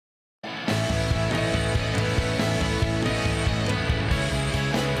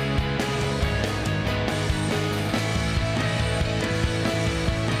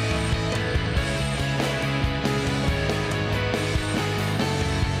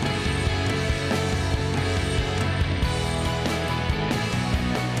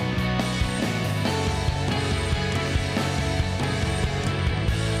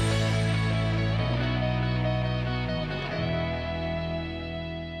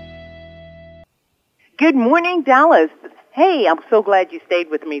Good morning, Dallas. Hey, I'm so glad you stayed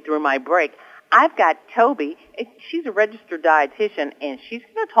with me through my break. I've got Toby. She's a registered dietitian, and she's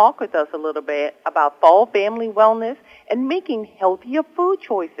going to talk with us a little bit about fall family wellness and making healthier food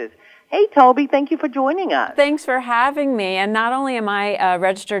choices. Hey, Toby, thank you for joining us. Thanks for having me. And not only am I a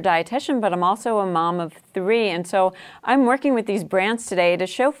registered dietitian, but I'm also a mom of 3. And so I'm working with these brands today to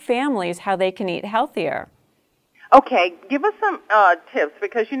show families how they can eat healthier. Okay, give us some tips,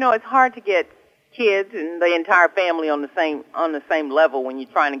 because, you know, it's hard to get kids and the entire family on the same level when you're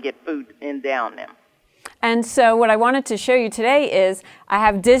trying to get food in down them. And so what I wanted to show you today is I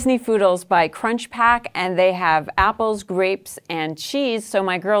have Disney Foodles by Crunch Pack, and they have apples, grapes, and cheese. So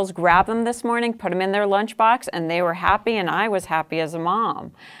my girls grabbed them this morning, put them in their lunchbox, and they were happy, and I was happy as a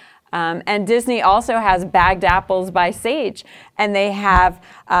mom. And Disney also has bagged apples by Sage, and they have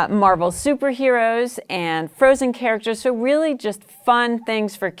Marvel superheroes and Frozen characters, so really just fun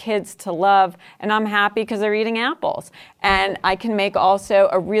things for kids to love, and I'm happy because they're eating apples. And I can make also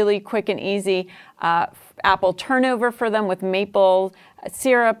a really quick and easy apple turnover for them with maple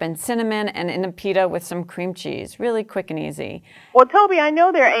syrup and cinnamon, and in a pita with some cream cheese. Really quick and easy. Well, Toby, I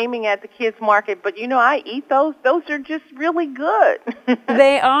know they're aiming at the kids market, but you know, I eat those. Those are just really good.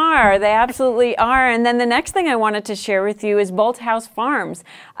 They are. They absolutely are. And then the next thing I wanted to share with you is Bolthouse Farms.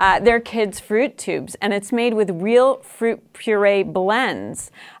 Their kids' fruit tubes, and it's made with real fruit puree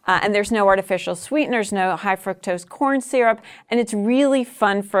blends. And there's no artificial sweeteners, no high fructose corn syrup, and it's really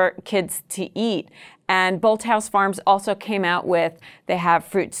fun for kids to eat. And Bolthouse Farms also came out with, they have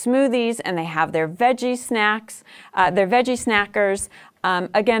fruit smoothies, and they have their veggie snacks, their veggie snackers.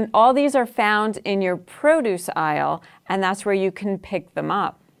 Again, all these are found in your produce aisle, and that's where you can pick them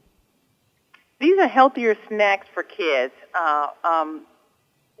up. These are healthier snacks for kids.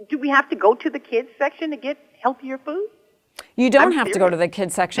 Do we have to go to the kids section to get healthier food? You don't have to go to the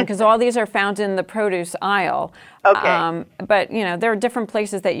kids section, because all these are found in the produce aisle. Okay. But, you know, there are different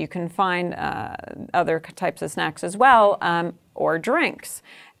places that you can find other types of snacks as well, or drinks.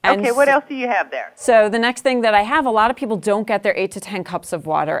 And okay, what else do you have there? So the next thing that I have, a lot of people don't get their 8 to 10 cups of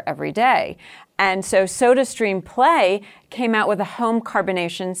water every day. And so SodaStream Play came out with a home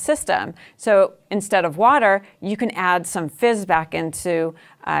carbonation system. So instead of water, you can add some fizz back into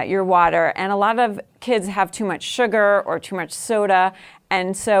your water. And a lot of kids have too much sugar or too much soda.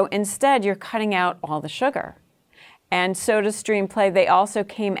 And so instead, you're cutting out all the sugar. And SodaStream Play, they also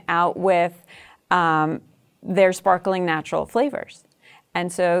came out with their sparkling natural flavors. And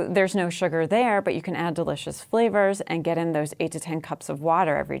so there's no sugar there, but you can add delicious flavors and get in those 8 to 10 cups of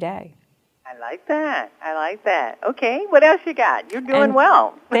water every day. I like that. I like that. Okay, what else you got? You're doing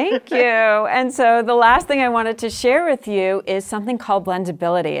well. Thank you. And so the last thing I wanted to share with you is something called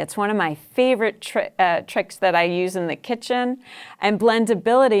blendability. It's one of my favorite tricks that I use in the kitchen. And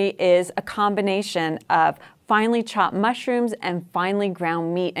blendability is a combination of finely chopped mushrooms and finely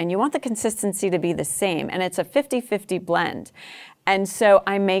ground meat. And you want the consistency to be the same. And it's a 50-50 blend. And so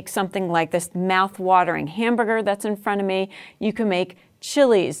I make something like this mouth-watering hamburger that's in front of me. You can make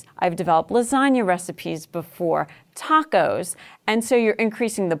chilies. I've developed lasagna recipes before, tacos. And so you're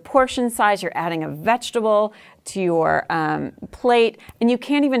increasing the portion size. You're adding a vegetable to your plate. And you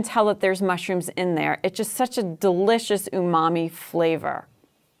can't even tell that there's mushrooms in there. It's just such a delicious umami flavor.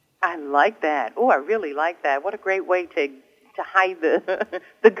 I like that. Oh, I really like that. What a great way to hide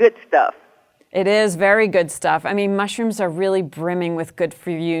the good stuff. It is very good stuff. I mean, mushrooms are really brimming with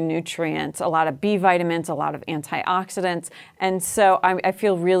good-for-you nutrients, a lot of B vitamins, a lot of antioxidants, and so I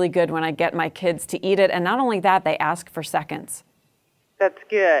feel really good when I get my kids to eat it, and not only that, they ask for seconds. That's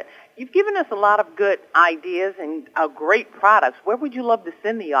good. You've given us a lot of good ideas and great products. Where would you love to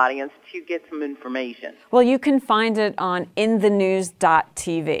send the audience to get some information? Well, you can find it on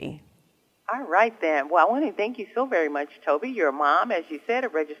inthenews.tv. All right, then. Well, I want to thank you so very much, Toby. You're a mom, as you said, a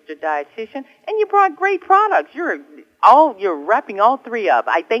registered dietitian, and you brought great products. You're wrapping all 3 up.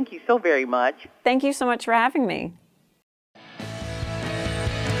 I thank you so very much. Thank you so much for having me.